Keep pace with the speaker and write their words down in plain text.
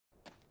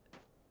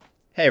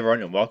Hey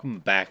everyone, and welcome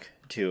back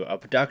to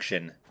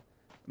Obduction.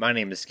 My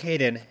name is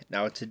Cayden.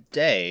 Now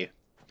today,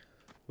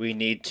 we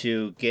need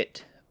to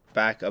get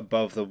back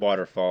above the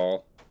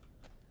waterfall.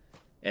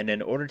 And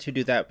in order to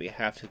do that, we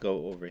have to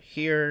go over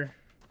here,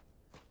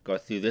 go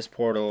through this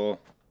portal,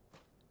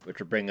 which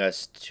will bring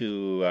us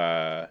to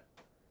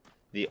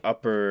the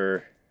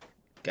upper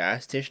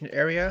gas station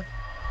area.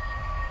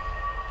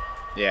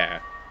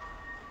 Yeah.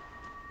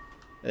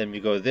 And then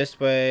we go this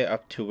way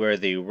up to where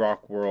the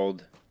Rock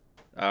World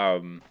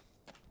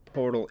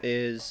portal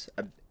is,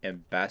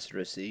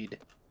 Ambassador Seed.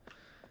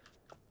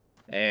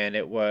 And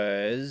it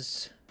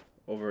was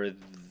over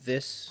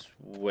this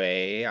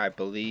way, I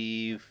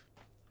believe.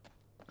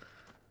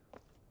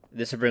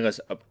 This will bring us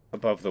up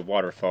above the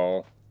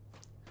waterfall,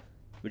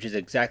 which is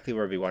exactly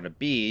where we want to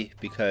be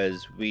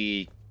because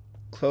we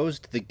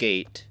closed the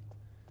gate,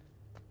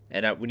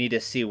 and we need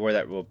to see where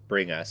that will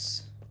bring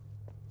us.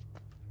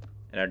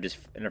 And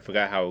I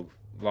forgot how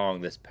long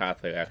this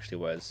pathway actually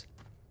was.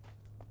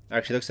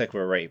 Actually, looks like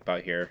we're right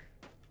about here.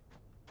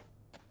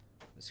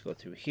 Let's go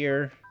through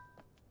here.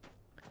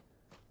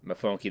 My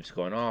phone keeps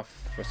going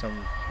off for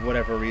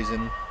whatever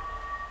reason.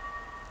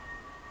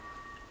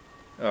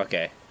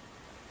 Okay.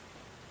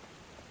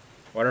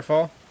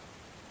 Waterfall?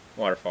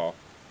 Waterfall.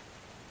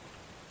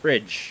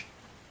 Bridge.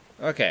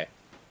 Okay.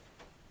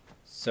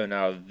 So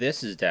now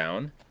this is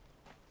down.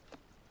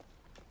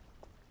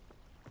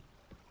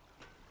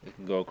 We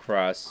can go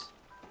across.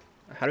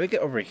 How do we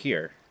get over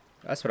here?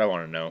 That's what I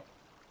want to know.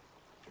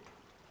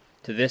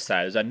 To this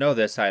side, as I know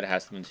this side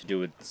has something to do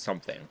with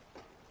something.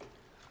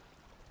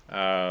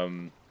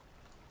 What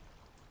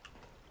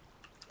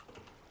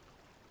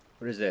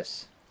is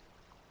this?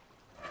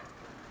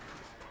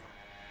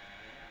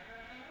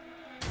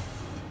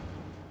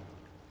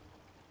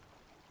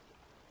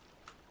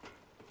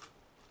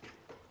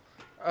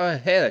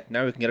 Hey, look,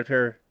 now we can get up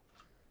here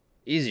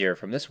easier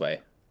from this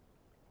way.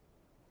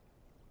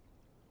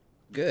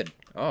 Good.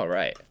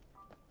 Alright.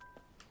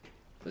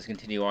 Let's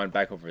continue on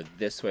back over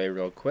this way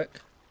real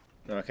quick.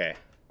 Okay.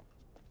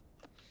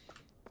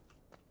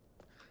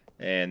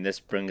 And this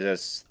brings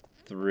us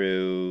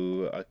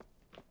through a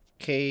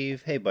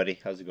cave. Hey, buddy.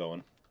 How's it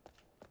going?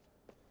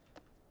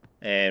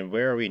 And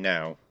where are we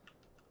now?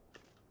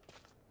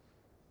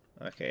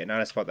 Okay,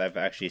 not a spot that I've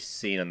actually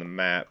seen on the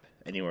map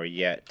anywhere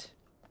yet.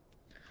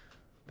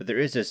 But there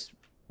is this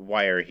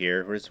wire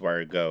here. Where does this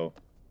wire go?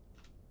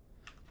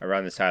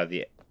 Around the side of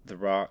the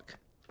rock.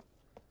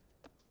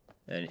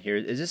 And here,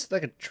 is this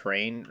like a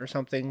train or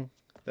something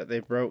that they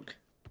broke?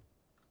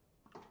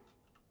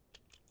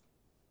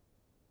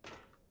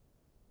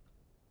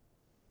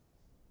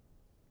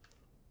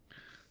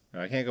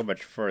 I can't go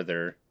much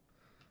further.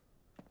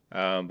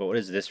 But what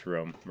is this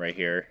room right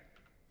here?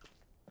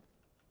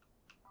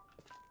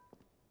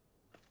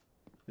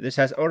 This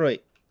has... Oh,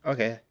 wait.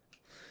 Okay.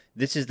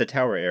 This is the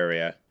tower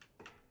area.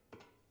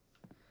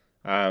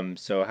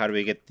 So how do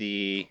we get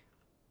the...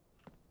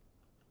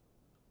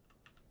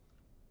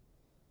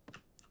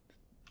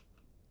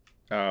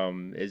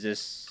 is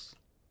this...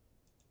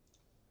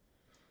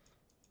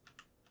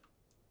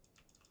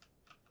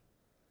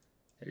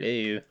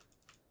 Hello?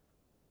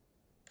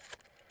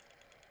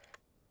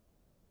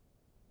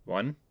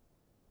 One.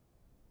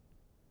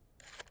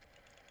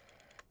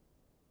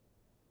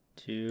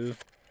 Two.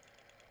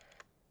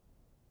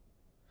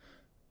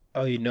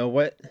 Oh, you know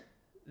what?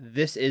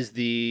 This is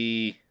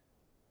the...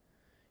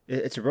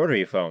 It's a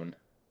rotary phone.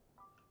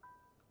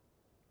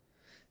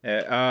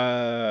 It's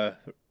at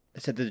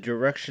the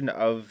direction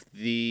of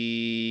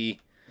the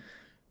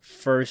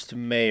first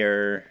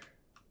mayor,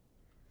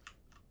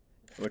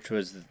 which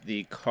was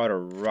the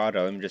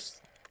Colorado. Let me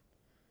just...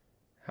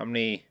 How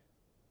many...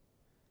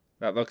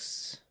 That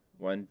looks...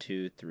 1,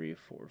 2, 3,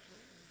 4,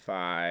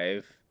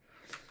 5.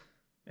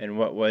 And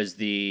what was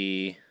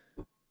the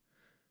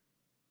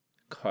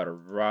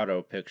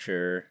Colorado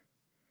picture?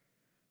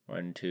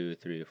 1, 2,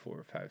 3,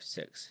 4, 5,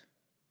 6.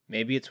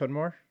 Maybe it's one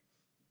more?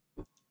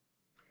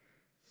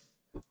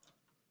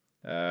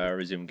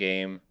 Resume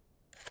game.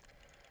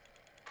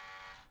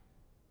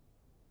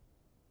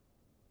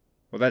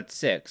 Well, that's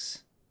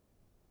 6.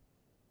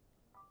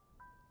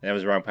 And that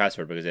was the wrong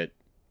password because it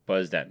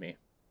buzzed at me.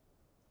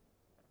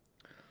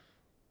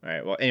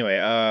 Alright, well, anyway,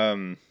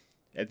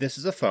 if this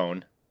is a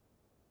phone,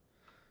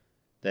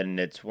 then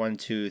it's 1,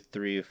 2,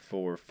 3,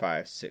 4,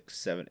 5, 6,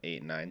 7,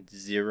 8, 9,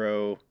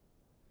 0.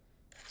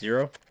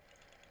 0?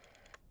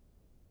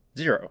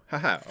 0.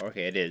 Haha,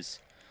 okay, it is.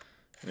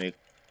 Let me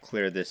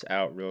clear this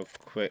out real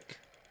quick.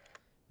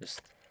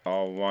 Just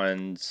all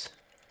ones.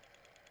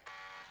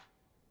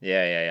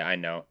 Yeah, I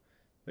know.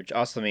 Which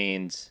also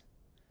means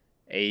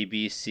A,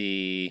 B,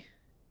 C,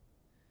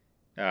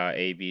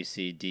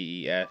 D,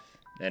 E, F,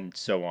 and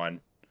so on.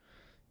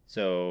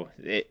 So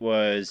it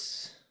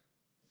was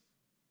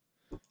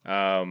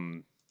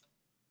what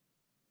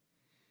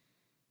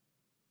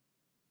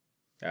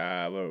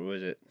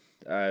was it?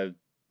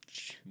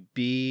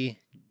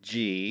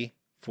 BG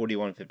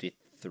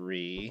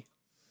 4153,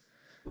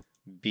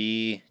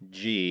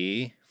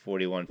 BG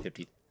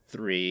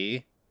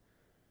 4153.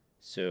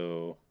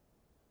 So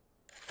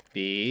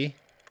B,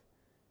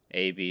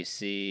 A, B,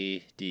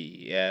 C,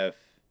 D, E, F,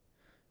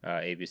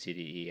 A, B, C,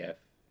 D, E, F,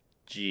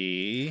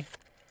 G,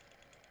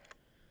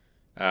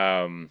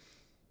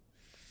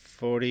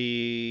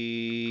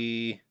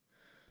 40,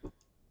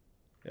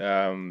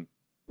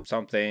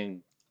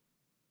 something,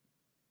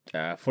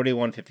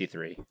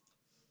 4153.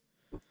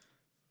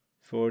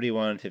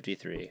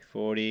 4153.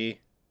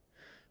 40,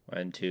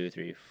 1, 2,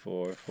 3,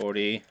 4,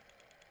 40,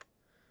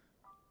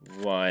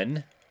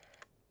 1,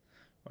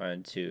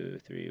 1, 2,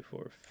 3,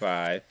 4,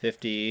 5,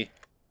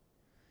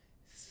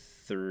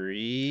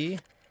 53.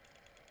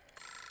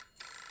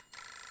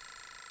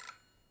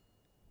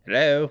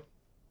 Hello?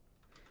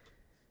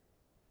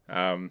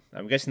 I'm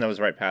guessing that was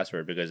the right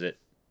password because it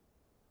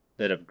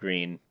lit up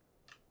green.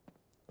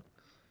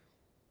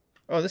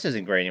 Oh, this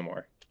isn't gray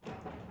anymore.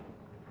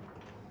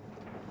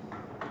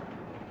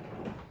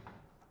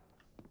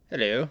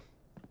 Hello.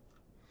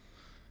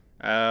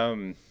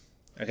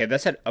 Okay,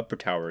 that's at upper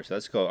tower, so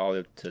let's go all the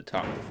way to the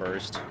top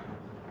first.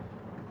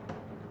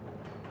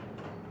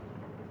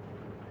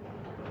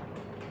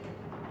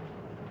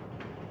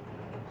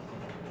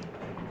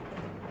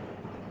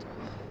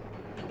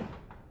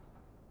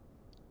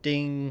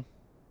 Ding.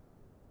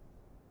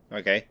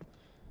 Okay.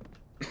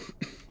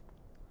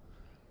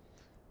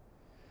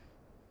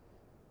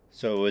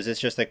 So is this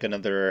just like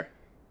another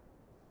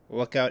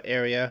lookout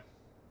area?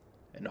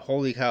 And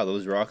holy cow,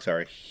 those rocks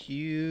are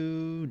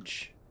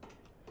huge.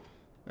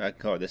 I can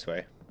go this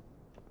way.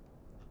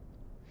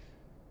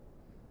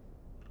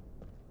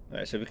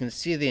 Alright, so we can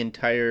see the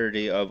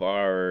entirety of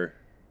our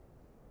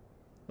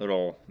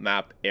little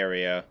map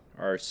area,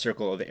 our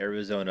circle of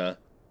Arizona.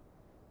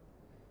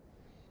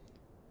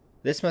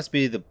 This must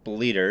be the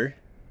bleeder.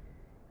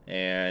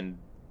 And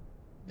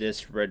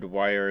this red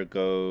wire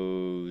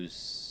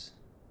goes...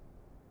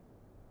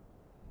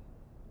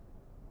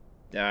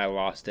 Nah, I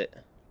lost it.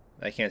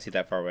 I can't see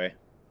that far away.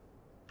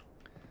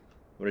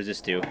 What does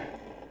this do?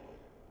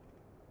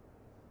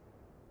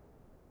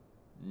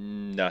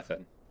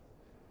 Nothing.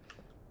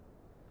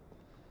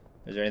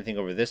 Is there anything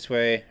over this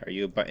way? Are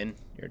you a button?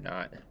 You're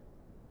not.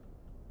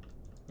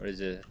 What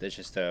is it? That's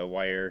just a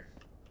wire.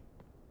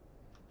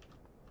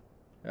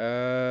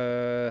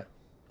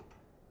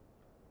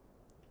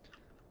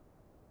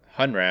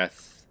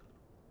 Hunrath.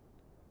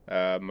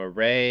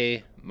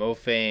 Murray,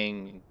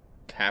 Mofang,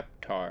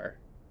 Captar.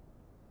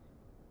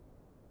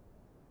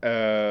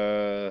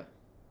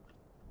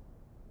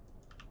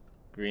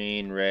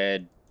 Green,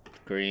 red,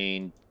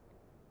 green,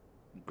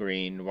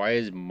 green. Why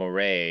is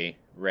Murray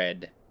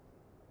red?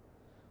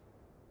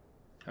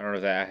 I don't know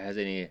if that has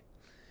any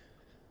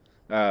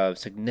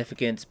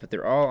significance, but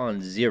they're all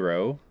on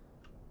 0.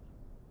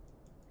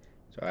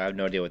 So I have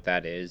no idea what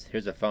that is.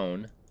 Here's a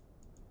phone.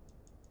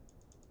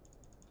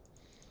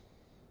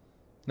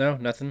 No,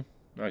 nothing.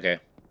 Okay.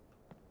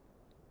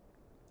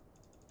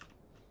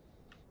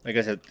 I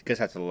guess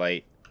that's a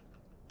light.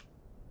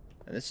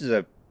 And this is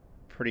a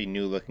pretty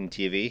new looking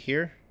TV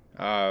here.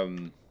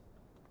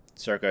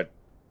 Circa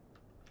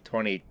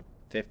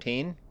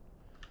 2015,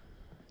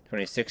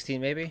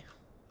 2016 maybe.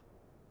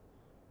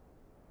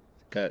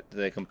 Got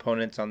the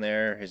components on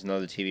there. Here's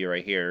another TV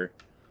right here.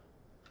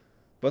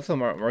 Both of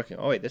them aren't working.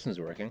 Oh wait, this one's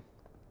working.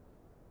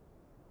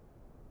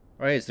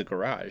 Oh, it's the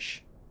garage.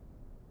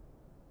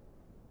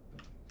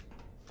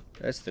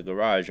 That's the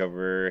garage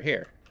over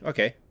here.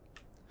 Okay.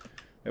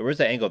 Wait, where's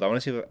the angle? I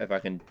want to see if I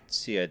can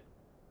see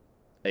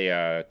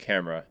a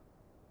camera.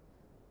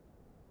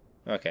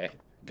 Okay,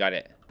 got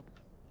it.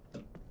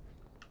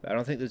 I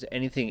don't think there's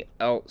anything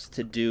else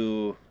to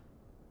do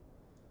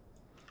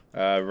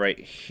right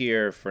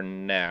here for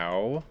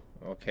now.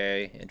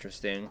 Okay,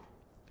 interesting.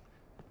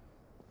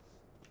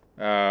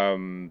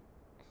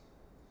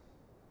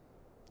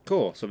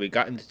 Cool. So we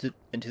got into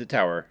the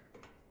tower.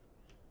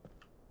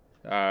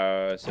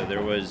 So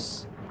there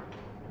was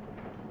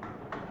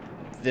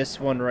this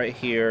one right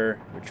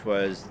here, which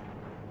was,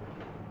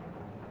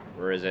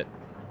 where is it?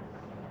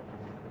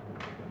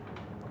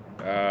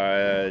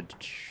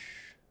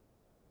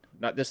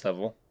 Not this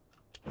level.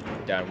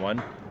 Down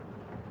one.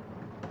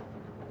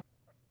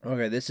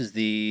 Okay, this is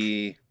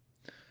the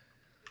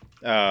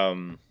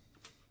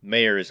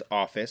mayor's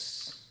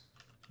office.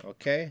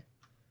 Okay.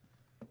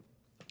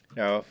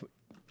 Now,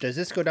 does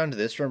this go down to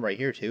this room right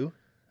here too?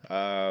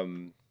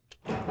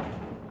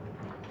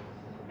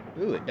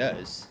 Ooh, it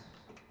does.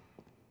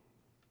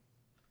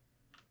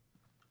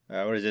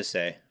 What does this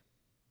say?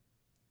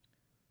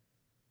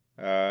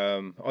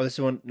 Oh, this is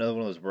another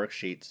one of those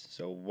worksheets.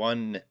 So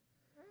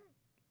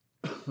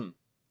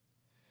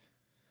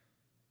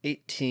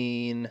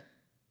 18,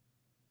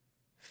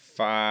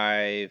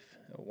 5,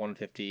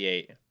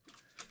 158.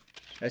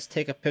 Let's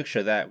take a picture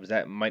of that, because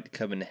that might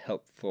come in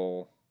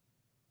helpful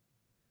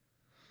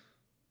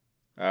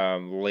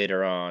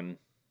later on.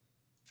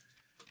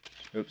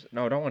 Oops,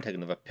 no, I don't want to take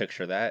another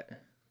picture of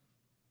that.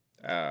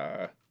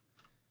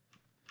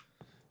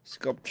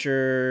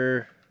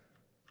 Sculpture.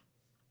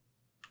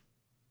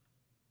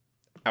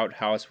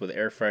 Outhouse with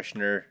air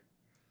freshener.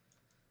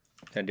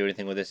 Can I do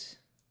anything with this?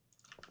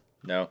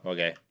 No?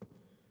 Okay.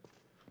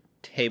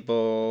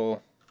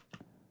 table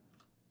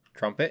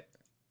trumpet.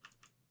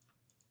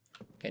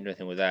 Can't do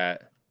anything with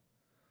that.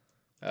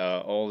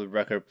 Old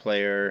record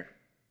player.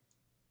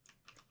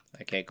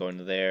 I can't go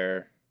into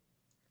there.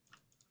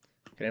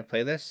 Can I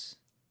play this?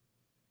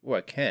 Oh,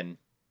 I can.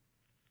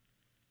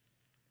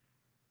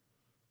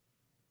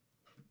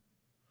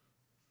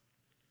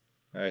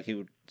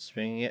 Keep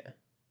swinging it.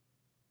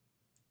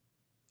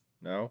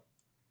 No.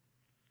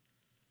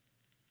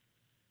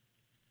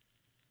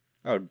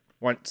 Oh,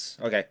 once.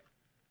 Okay.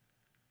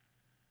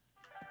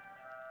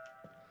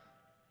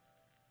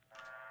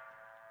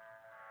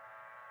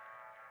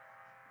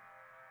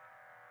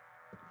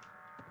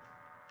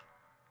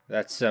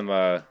 That's some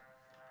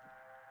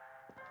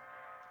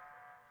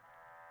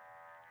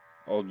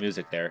old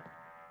music there.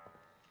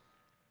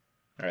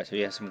 Alright, so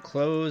we have some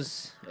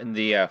clothes in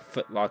the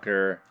Foot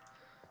Locker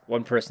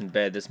one-person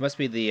bed. This must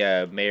be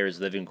the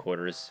mayor's living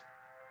quarters.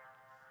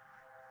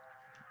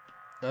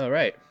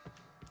 Alright.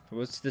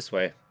 What's this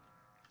way?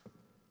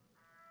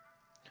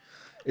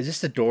 Is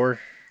this the door?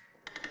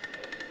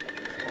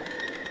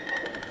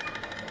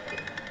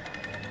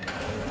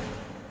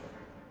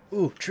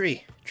 Ooh,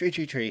 tree. Tree,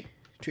 tree, tree.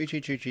 Tree,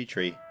 tree, tree, tree,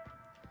 tree.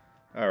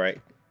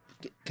 Alright.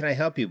 Can I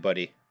help you,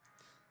 buddy?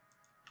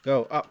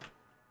 Go, up.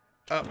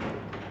 Up.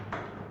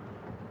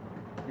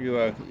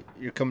 You're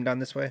coming down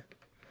this way?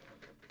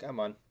 Come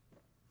on.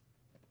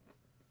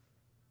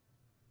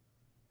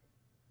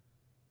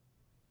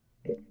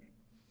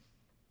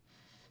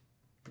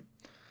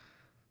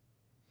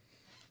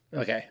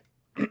 Okay.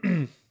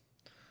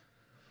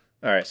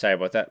 Alright, sorry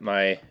about that.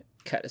 My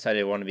cat decided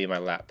it wanted to be in my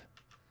lap.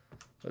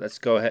 So let's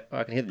go ahead. Oh,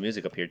 I can hear the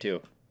music up here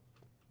too.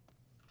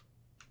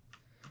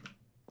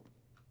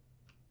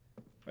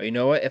 Well, you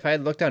know what? If I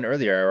had looked down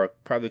earlier, I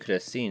probably could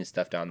have seen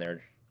stuff down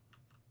there.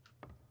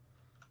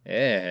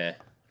 Yeah.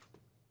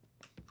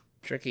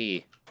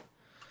 Tricky.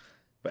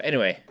 But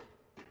anyway.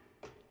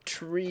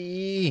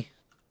 Tree.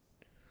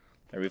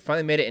 Right, we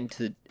finally made it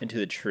into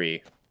the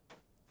tree.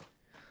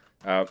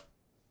 Hello.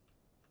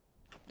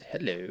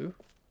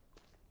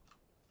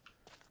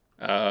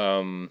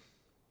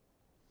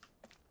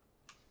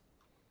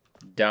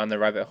 Down the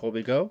rabbit hole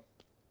we go,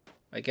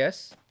 I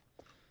guess.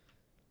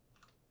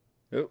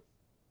 Oh,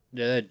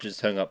 yeah, that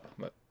just hung up.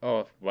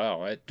 Oh,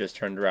 wow, it just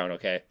turned around.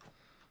 Okay.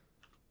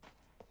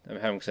 I'm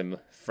having some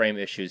frame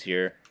issues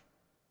here.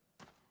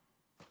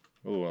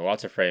 Ooh,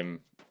 lots of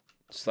frame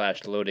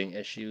 / loading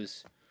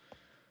issues.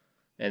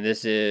 And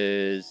this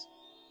is...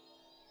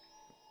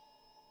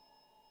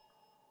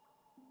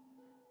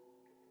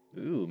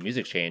 Ooh,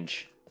 music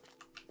change.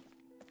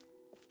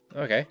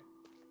 Okay.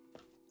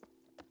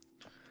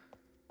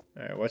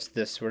 Alright, what's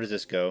this? Where does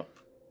this go?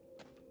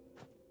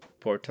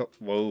 Portal.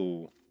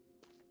 Whoa.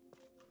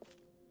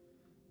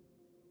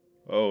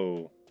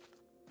 Whoa.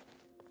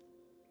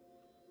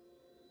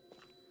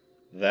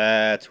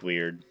 That's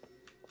weird.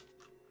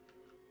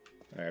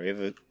 Alright, we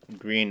have a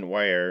green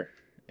wire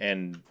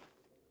and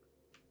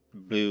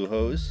blue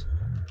hose.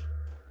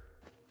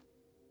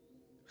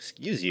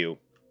 Excuse you.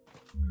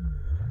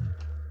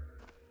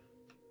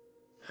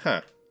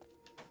 Huh.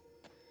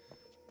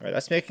 Alright,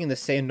 that's making the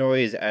same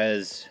noise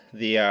as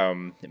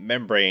the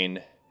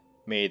membrane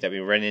made that we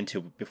ran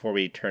into before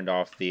we turned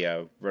off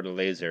the rotor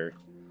laser.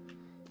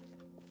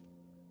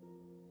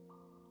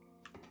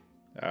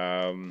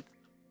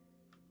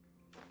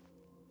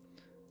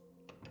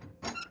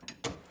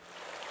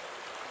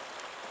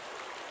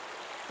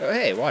 Oh,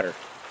 hey, water.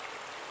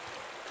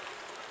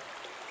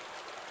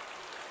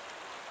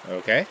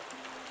 Okay.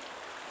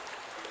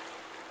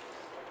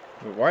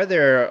 Why are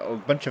there a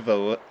bunch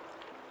of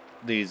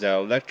these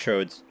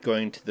electrodes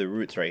going to the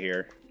roots right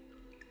here?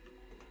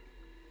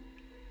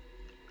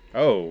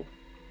 Oh.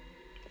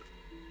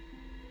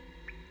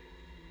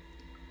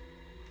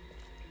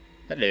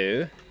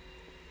 Hello.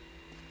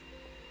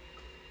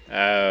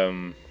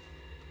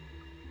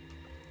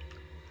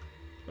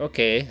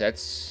 Okay,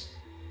 that's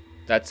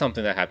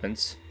something that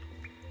happens.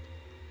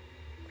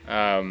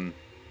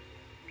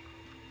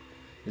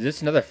 Is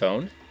this another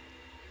phone?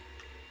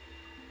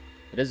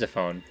 It is a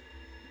phone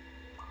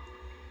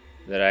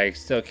that I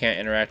still can't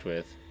interact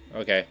with.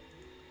 Okay.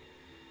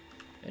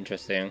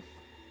 Interesting.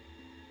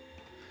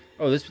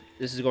 Oh, this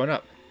is going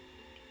up.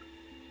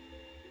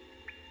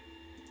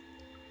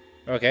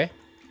 Okay.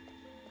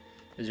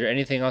 Is there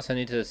anything else I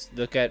need to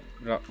look at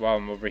while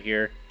I'm over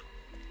here?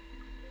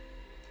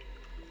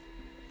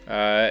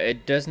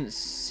 It doesn't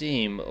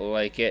seem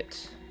like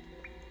it.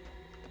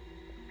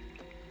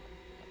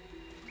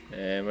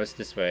 And what's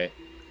this way?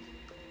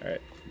 Alright.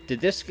 Did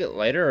this get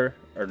lighter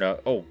or no?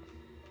 Oh.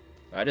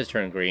 I just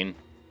turned green.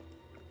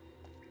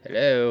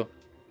 Hello?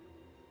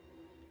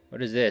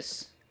 What is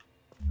this?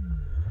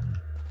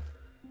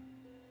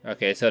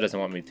 Okay, so it doesn't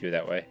want me through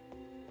that way.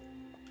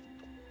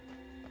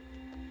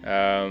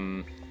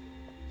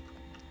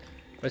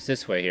 What's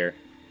this way here?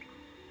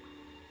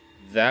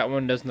 That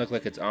one doesn't look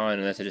like it's on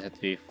unless I just have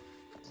to be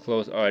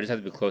close. Oh, I just have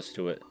to be close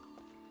to it.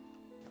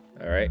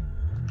 Alright.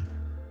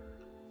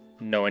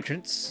 No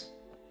entrance.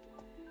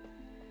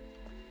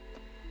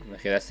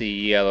 Okay, that's the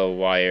yellow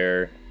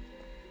wire.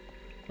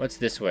 What's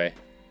this way?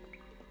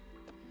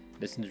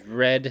 This is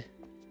red.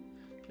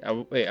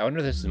 Wait, I wonder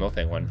if this is the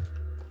Mofang one.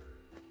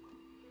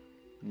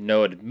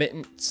 No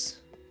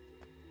admittance.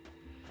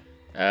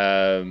 Did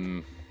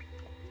I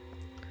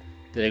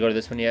go to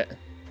this one yet?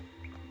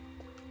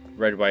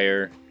 Red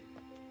wire.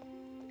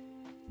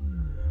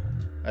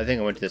 I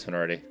think I went to this one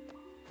already.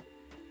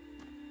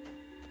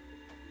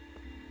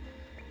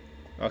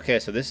 Okay,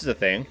 so this is a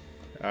thing.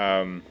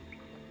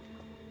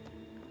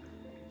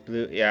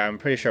 Blue. Yeah, I'm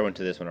pretty sure I went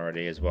to this one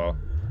already as well.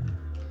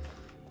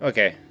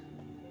 Okay.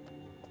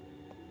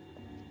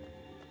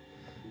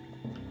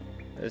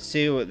 Let's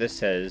see what this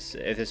says,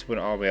 if this went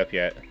all the way up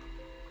yet.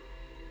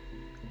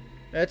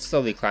 It's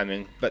slowly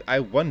climbing, but I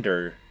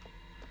wonder,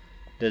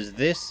 does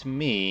this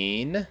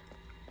mean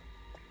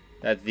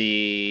that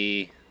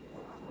the...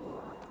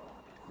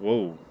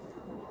 Whoa.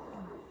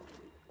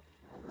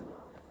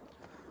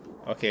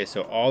 Okay,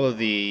 so all of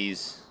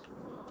these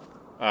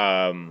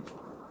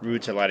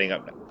routes are lighting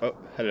up. Oh,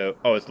 hello.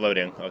 Oh, it's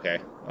loading. Okay.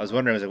 I was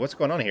wondering, I was like, what's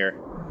going on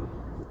here?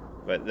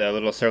 But the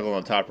little circle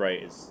on the top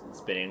right is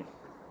spinning.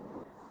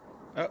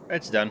 Oh,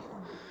 it's done.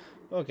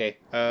 Okay,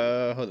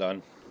 hold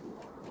on.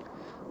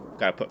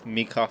 Gotta put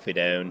me coffee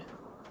down.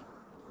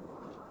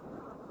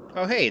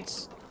 Oh, hey,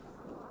 it's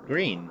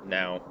green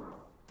now.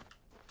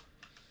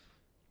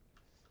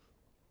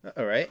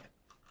 Alright.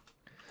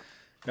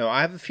 Now,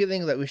 I have a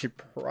feeling that we should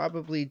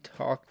probably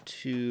talk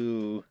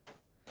to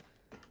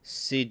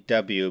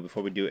CW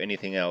before we do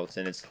anything else,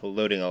 and it's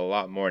loading a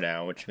lot more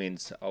now, which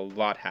means a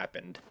lot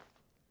happened.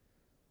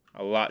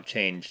 A lot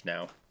changed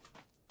now.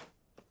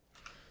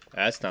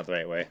 That's not the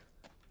right way.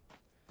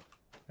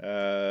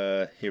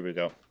 Here we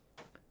go.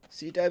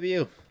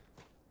 CW.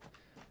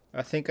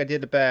 I think I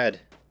did it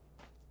bad.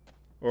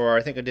 Or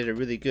I think I did it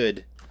really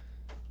good.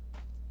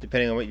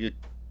 Depending on what you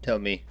tell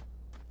me.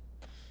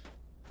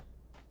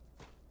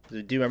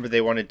 I do remember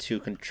they wanted to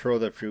control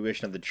the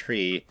fruition of the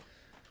tree.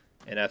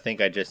 And I think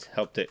I just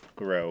helped it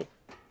grow.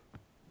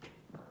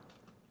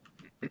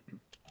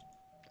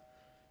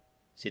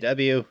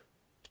 CW.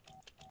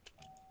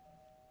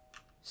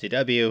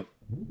 CW.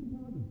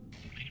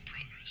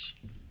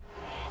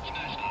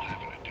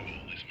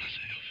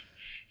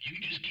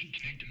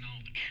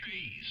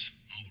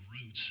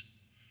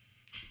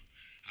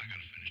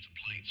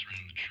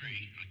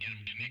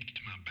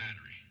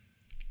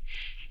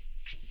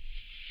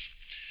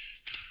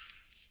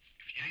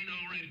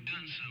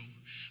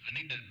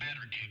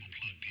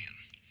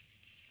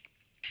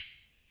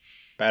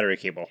 Battery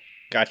cable.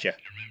 Gotcha.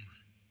 Remember,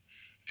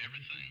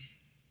 everything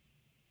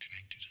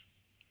connected.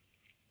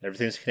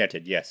 Everything's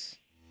connected, yes.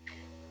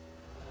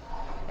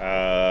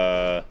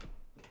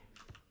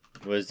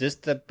 Was this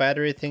the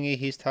battery thingy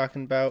he's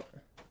talking about?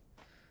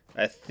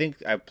 I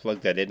think I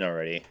plugged that in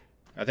already.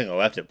 I think I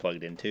left it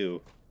plugged in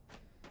too.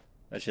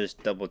 Let's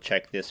just double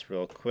check this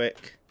real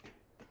quick.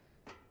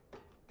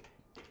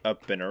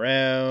 Up and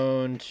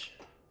around.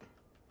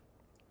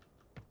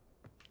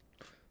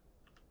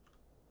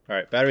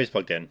 Alright, battery's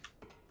plugged in.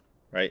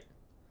 Right?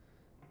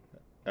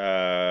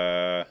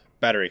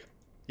 Battery.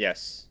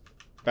 Yes.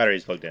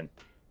 Battery's plugged in.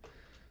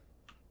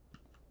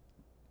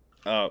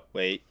 Oh,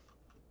 wait.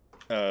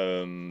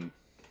 Alright,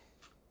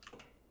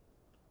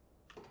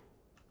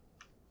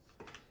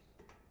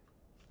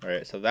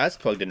 so that's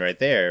plugged in right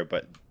there,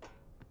 but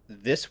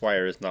this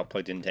wire is not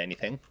plugged into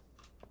anything.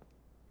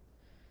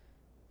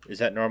 Is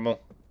that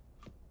normal?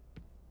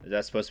 Is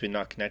that supposed to be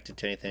not connected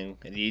to anything?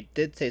 And you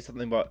did say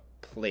something about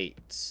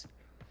plates.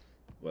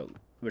 Well,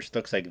 which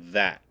looks like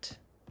that.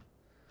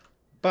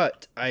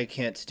 But I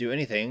can't do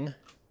anything,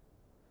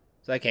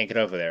 so I can't get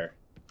over there.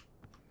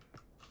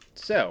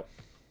 So.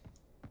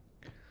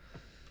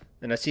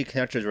 And I see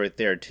connectors right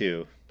there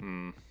too.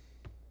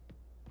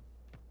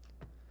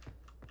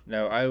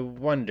 Now I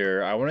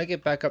wonder, I want to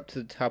get back up to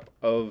the top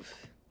of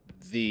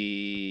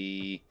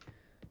the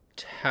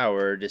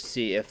tower to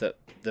see if the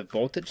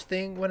voltage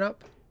thing went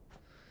up.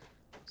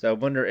 So I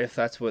wonder if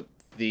that's what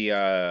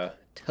the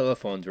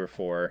telephones were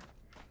for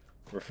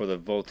the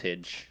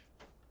voltage.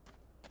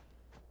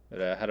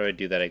 But how do I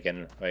do that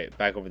again? Wait,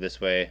 back over this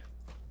way.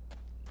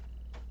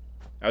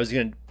 I was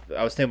thinking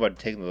about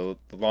taking the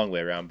long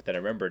way around, but then I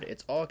remembered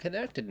it's all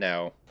connected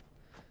now.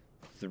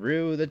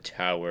 Through the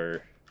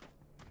tower.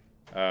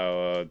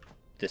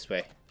 This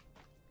way.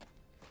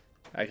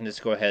 I can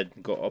just go ahead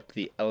and go up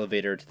the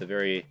elevator to the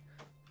very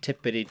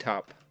tippity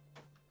top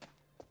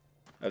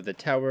of the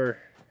tower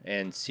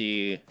and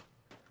see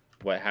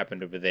what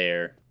happened over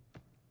there.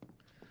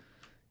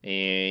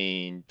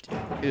 And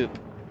oop.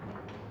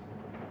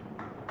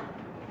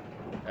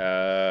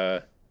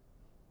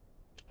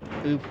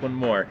 Oop, one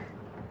more.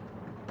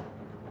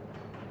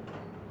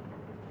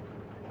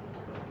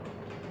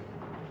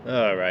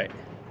 Alright.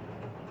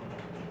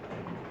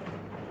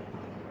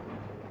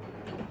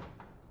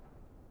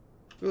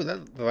 Ooh,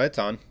 the light's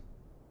on.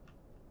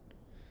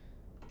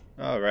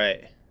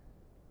 Alright.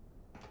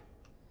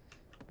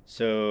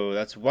 So,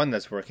 that's one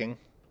that's working.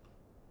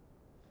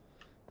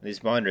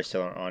 These monitors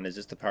still aren't on. Is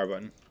this the power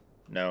button?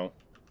 No.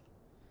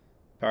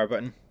 Power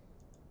button?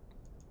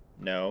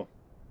 No.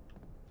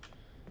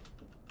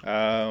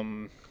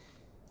 Does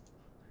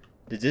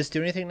this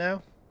do anything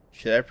now?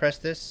 Should I press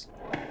this?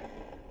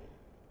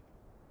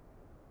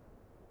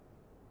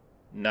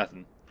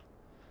 Nothing.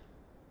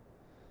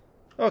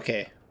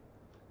 Okay.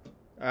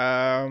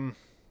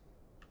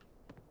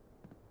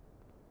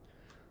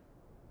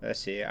 Let's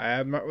see.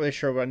 I'm not really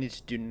sure what I need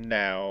to do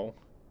now.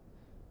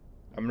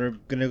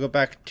 I'm gonna go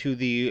back to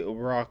the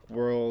rock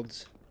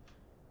worlds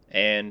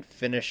and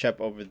finish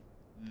up over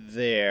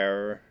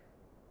there.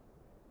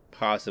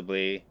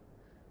 Possibly.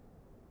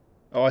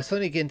 Oh, I still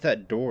need to get into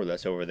that door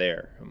that's over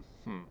there.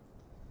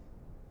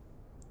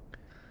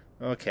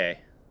 Okay.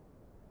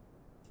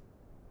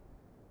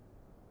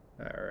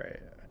 Alright.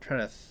 I'm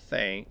trying to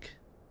think.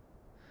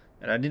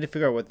 And I need to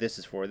figure out what this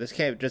is for. This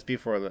can't just be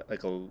for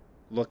like a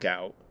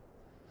lookout.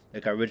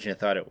 Like I originally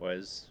thought it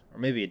was. Or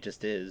maybe it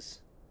just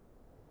is.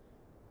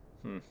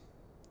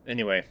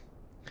 Anyway.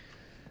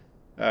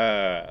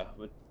 I'm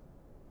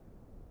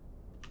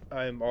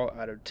all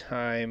out of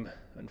time,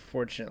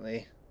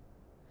 unfortunately.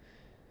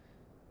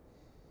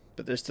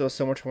 But there's still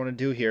so much I want to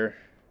do here.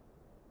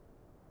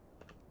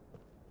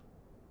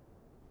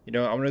 You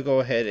know, I'm going to go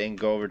ahead and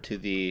go over to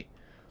the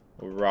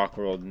rock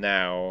world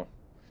now.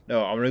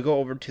 No, I'm going to go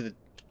over to the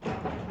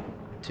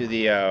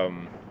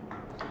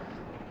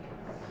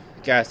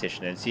gas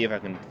station and see if I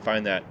can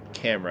find that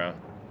camera.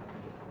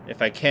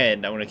 If I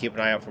can, I'm going to keep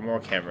an eye out for more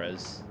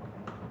cameras.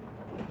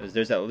 Because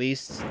there's at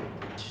least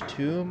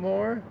 2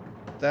 more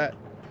that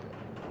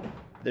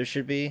there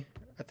should be,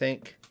 I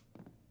think.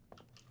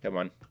 Come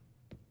on.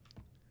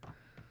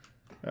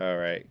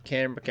 Alright,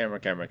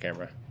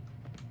 camera.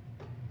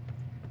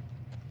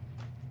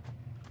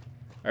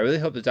 I really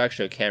hope there's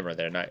actually a camera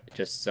there, not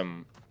just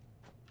some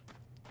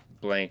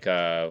blank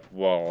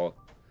wall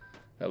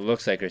that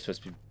looks like you're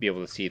supposed to be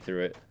able to see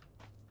through it.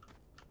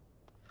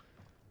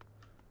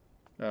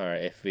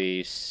 Alright, if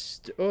we...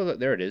 oh, look,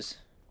 there it is.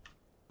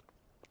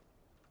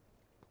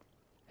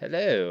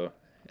 Hello.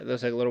 It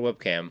looks like a little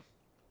webcam.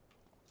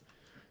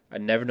 I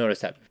never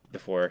noticed that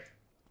before.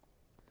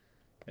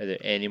 Are there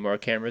any more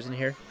cameras in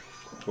here?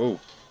 Whoa.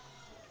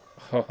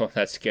 Oh,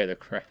 that scared the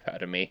crap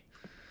out of me.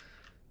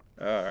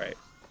 Alright.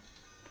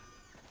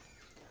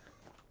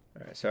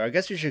 Alright, so I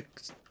guess we should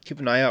keep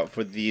an eye out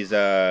for these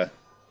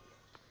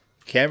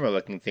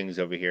camera-looking things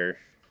over here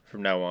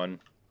from now on.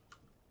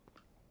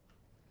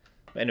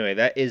 Anyway,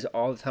 that is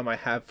all the time I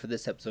have for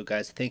this episode,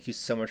 guys. Thank you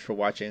so much for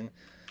watching.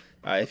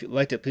 If you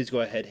liked it, please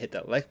go ahead and hit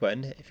that like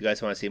button. If you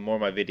guys want to see more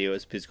of my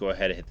videos, please go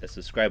ahead and hit the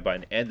subscribe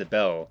button and the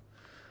bell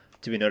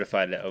to be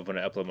notified of when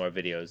I upload more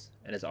videos.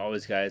 And as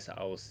always, guys,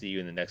 I will see you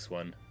in the next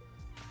one.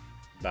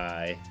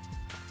 Bye.